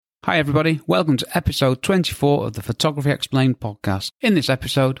Hi everybody, welcome to episode 24 of the Photography Explained podcast. In this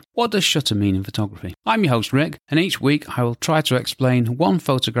episode, what does shutter mean in photography? I'm your host Rick, and each week I will try to explain one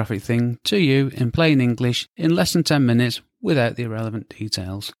photographic thing to you in plain English in less than 10 minutes without the irrelevant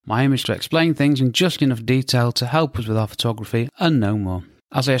details. My aim is to explain things in just enough detail to help us with our photography and no more.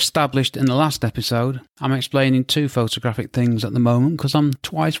 As I established in the last episode, I'm explaining two photographic things at the moment because I'm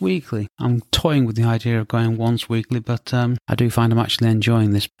twice weekly. I'm toying with the idea of going once weekly, but I do find I'm actually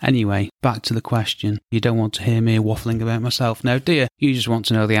enjoying this. Anyway, back to the question. You don't want to hear me waffling about myself now, do you? You just want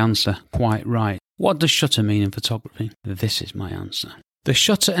to know the answer. Quite right. What does shutter mean in photography? This is my answer. The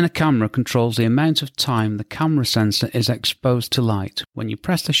shutter in a camera controls the amount of time the camera sensor is exposed to light. When you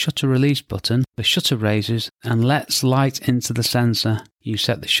press the shutter release button, the shutter raises and lets light into the sensor. You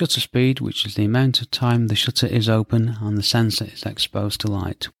set the shutter speed, which is the amount of time the shutter is open and the sensor is exposed to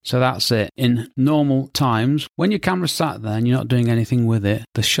light. So that's it. In normal times, when your camera's sat there and you're not doing anything with it,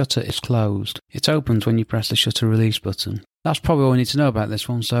 the shutter is closed. It opens when you press the shutter release button. That's probably all we need to know about this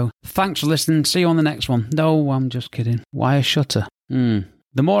one, so thanks for listening. See you on the next one. No, I'm just kidding. Why a shutter?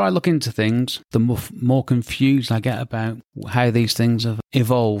 The more I look into things, the more confused I get about how these things have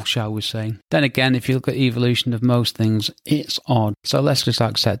evolved, shall we say. Then again, if you look at the evolution of most things, it's odd. So let's just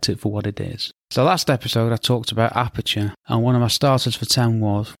accept it for what it is. So last episode I talked about aperture, and one of my starters for 10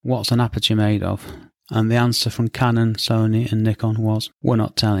 was, what's an aperture made of? And the answer from Canon, Sony and Nikon was, we're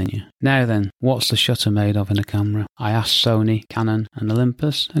not telling you. Now then, what's the shutter made of in a camera? I asked Sony, Canon and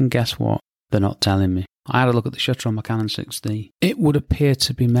Olympus, and guess what? They're not telling me. I had a look at the shutter on my Canon 6D. It would appear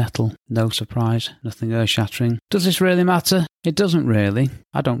to be metal. No surprise, nothing earth-shattering. Does this really matter? It doesn't really.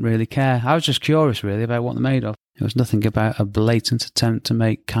 I don't really care. I was just curious really about what they're made of. It was nothing about a blatant attempt to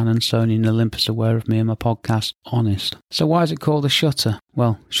make Canon, Sony and Olympus aware of me and my podcast honest. So why is it called a shutter?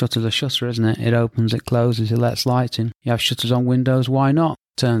 Well, shutter's a shutter, isn't it? It opens, it closes, it lets light in. You have shutters on windows, why not?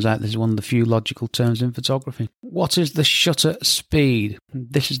 Turns out this is one of the few logical terms in photography. What is the shutter speed?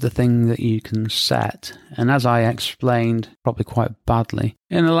 This is the thing that you can set. And as I explained, probably quite badly,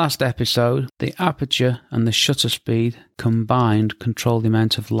 in the last episode, the aperture and the shutter speed combined control the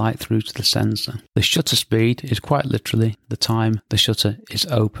amount of light through to the sensor. The shutter speed is quite literally the time the shutter is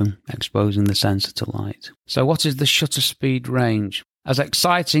open, exposing the sensor to light. So what is the shutter speed range? As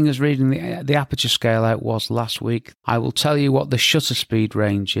exciting as reading the aperture scale out was last week, I will tell you what the shutter speed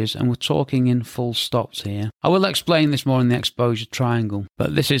range is, and we're talking in full stops here. I will explain this more in the exposure triangle,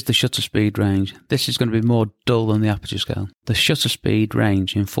 but this is the shutter speed range. This is going to be more dull than the aperture scale. The shutter speed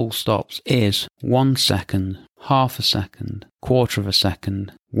range in full stops is 1 second, half a second, quarter of a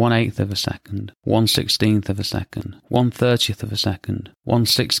second, 1/8 of a second, 1/16 of a second, 1/30 of a second,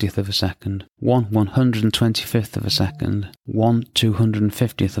 1/60 of a second, 1/125 of a second,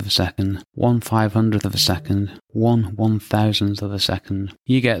 1/250 of a second, 1/500 of a second, 1/1000 of a second.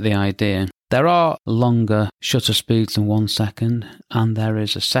 You get the idea. There are longer shutter speeds than 1 second, and there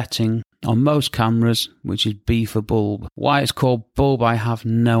is a setting on most cameras which is B for bulb. Why it's called bulb I have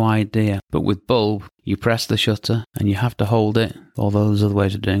no idea, but with bulb you press the shutter and you have to hold it, although there's other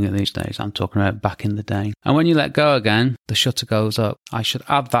ways of doing it these days. I'm talking about back in the day. And when you let go again, the shutter goes up. I should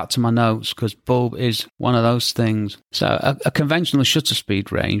add that to my notes because bulb is one of those things. So a conventional shutter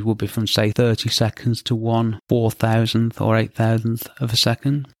speed range would be from say 30 seconds to 1/4000th or 8000th of a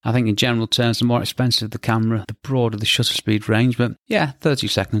second. I think in general terms, the more expensive the camera, the broader the shutter speed range. But yeah, 30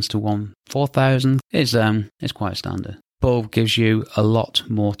 seconds to 1/4000th is quite standard. Bulb gives you a lot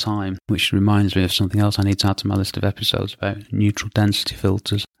more time, which reminds me of something else I need to add to my list of episodes about neutral density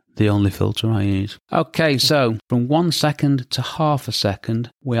filters, the only filter I use. Okay, so from 1 second to half a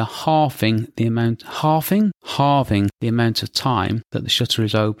second, we are halving the amount of time that the shutter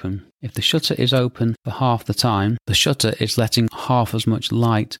is open. If the shutter is open for half the time, the shutter is letting half as much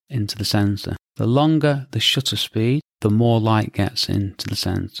light into the sensor. The longer the shutter speed, the more light gets into the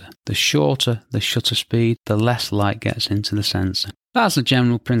sensor. The shorter the shutter speed, the less light gets into the sensor. That's the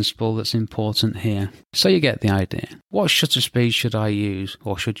general principle that's important here. So you get the idea. What shutter speed should I use,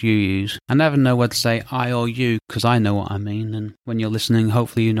 or should you use? I never know whether to say I or you, because I know what I mean, and when you're listening,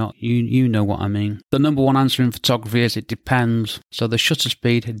 hopefully you know what I mean. The number one answer in photography is it depends. So the shutter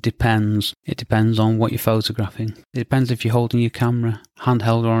speed depends. It depends on what you're photographing. It depends if you're holding your camera,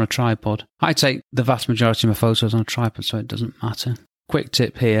 handheld or on a tripod. I take the vast majority of my photos on a tripod, so it doesn't matter. Quick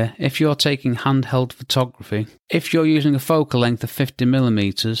tip here, if you're taking handheld photography, if you're using a focal length of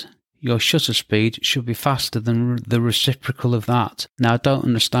 50mm, your shutter speed should be faster than the reciprocal of that. Now, I don't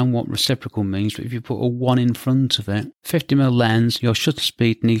understand what reciprocal means, but if you put a 1 in front of it, 50mm lens, your shutter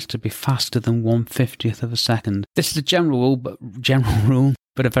speed needs to be faster than 1/50th of a second. This is a general rule,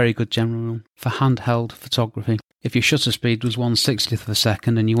 but a very good general rule for handheld photography. If your shutter speed was 1/60th of a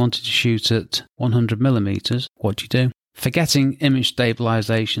second and you wanted to shoot at 100mm, what do? Forgetting image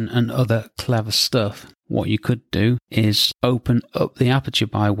stabilization and other clever stuff, what you could do is open up the aperture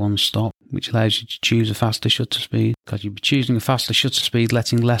by 1 stop, which allows you to choose a faster shutter speed, because you'd be choosing a faster shutter speed,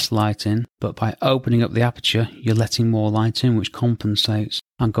 letting less light in, but by opening up the aperture, you're letting more light in, which compensates.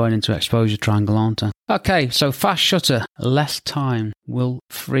 I'm going into exposure triangle, aren't I? Okay, so fast shutter, less time, will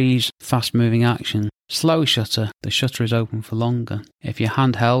freeze fast-moving action. Slow shutter, the shutter is open for longer. If you're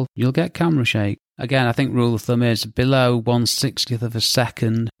handheld, you'll get camera shake. Again, I think rule of thumb is below 1/60th of a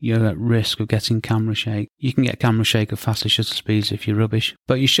second, you're at risk of getting camera shake. You can get camera shake at faster shutter speeds if you're rubbish,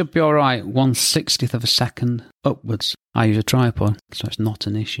 but you should be alright 1/60th of a second upwards. I use a tripod, so it's not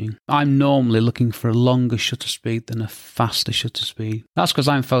an issue. I'm normally looking for a longer shutter speed than a faster shutter speed. That's because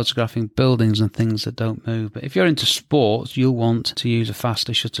I'm photographing buildings and things that don't move. But if you're into sports, you'll want to use a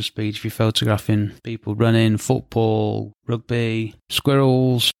faster shutter speed if you're photographing people running, football, rugby,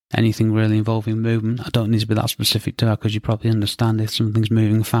 squirrels, anything really involving movement. I don't need to be that specific to that because you probably understand if something's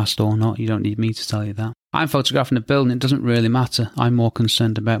moving fast or not. You don't need me to tell you that. I'm photographing a building, it doesn't really matter. I'm more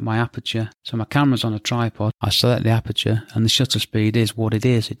concerned about my aperture. So my camera's on a tripod, I select the aperture and the shutter speed is what it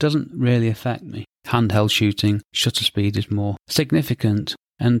is. It doesn't really affect me. Handheld shooting, shutter speed is more significant.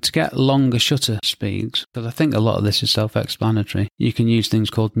 And to get longer shutter speeds, because I think a lot of this is self-explanatory, you can use things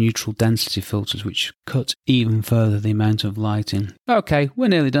called neutral density filters, which cut even further the amount of light in. Okay, we're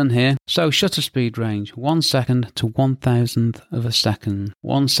nearly done here. So shutter speed range, 1 second to 1,000th of a second.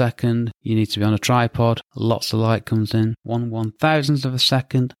 1 second, you need to be on a tripod, lots of light comes in. 1/1000th of a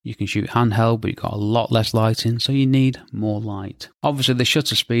second, you can shoot handheld, but you've got a lot less light in, so you need more light. Obviously the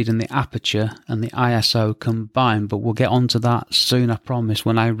shutter speed and the aperture and the ISO combine, but we'll get onto that soon, I promise,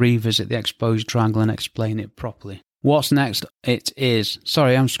 when I revisit the exposure triangle and explain it properly. What's next?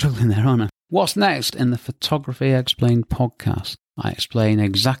 Sorry, I'm struggling there, aren't I? What's next in the Photography Explained podcast? I explain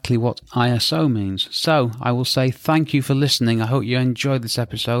exactly what ISO means. So I will say thank you for listening. I hope you enjoyed this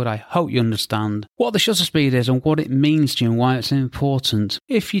episode. I hope you understand what the shutter speed is and what it means to you and why it's important.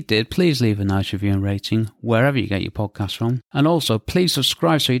 If you did, please leave a nice review and rating wherever you get your podcast from. And also, please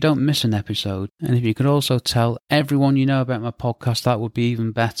subscribe so you don't miss an episode. And if you could also tell everyone you know about my podcast, that would be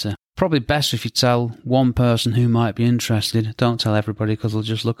even better. Probably best if you tell one person who might be interested. Don't tell everybody because they'll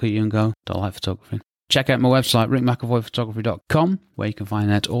just look at you and go, don't like photography. Check out my website, rickmcavoyphotography.com, where you can find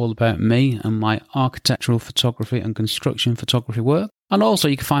out all about me and my architectural photography and construction photography work. And also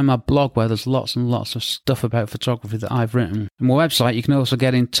you can find my blog where there's lots and lots of stuff about photography that I've written. On my website, you can also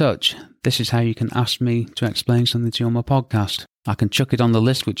get in touch. This is how you can ask me to explain something to you on my podcast. I can chuck it on the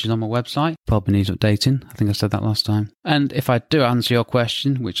list, which is on my website. Probably needs updating. I think I said that last time. And if I do answer your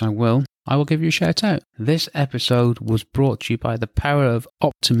question, which I will give you a shout out. This episode was brought to you by the power of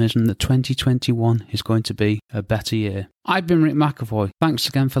optimism that 2021 is going to be a better year. I've been Rick McAvoy. Thanks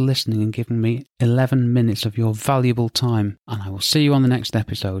again for listening and giving me 11 minutes of your valuable time. And I will see you on the next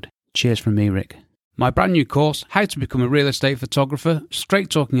episode. Cheers from me, Rick. My brand new course, How to Become a Real Estate Photographer, straight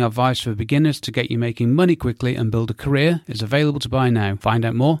talking advice for beginners to get you making money quickly and build a career, is available to buy now. Find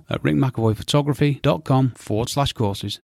out more at rickmcavoyphotography.com/courses.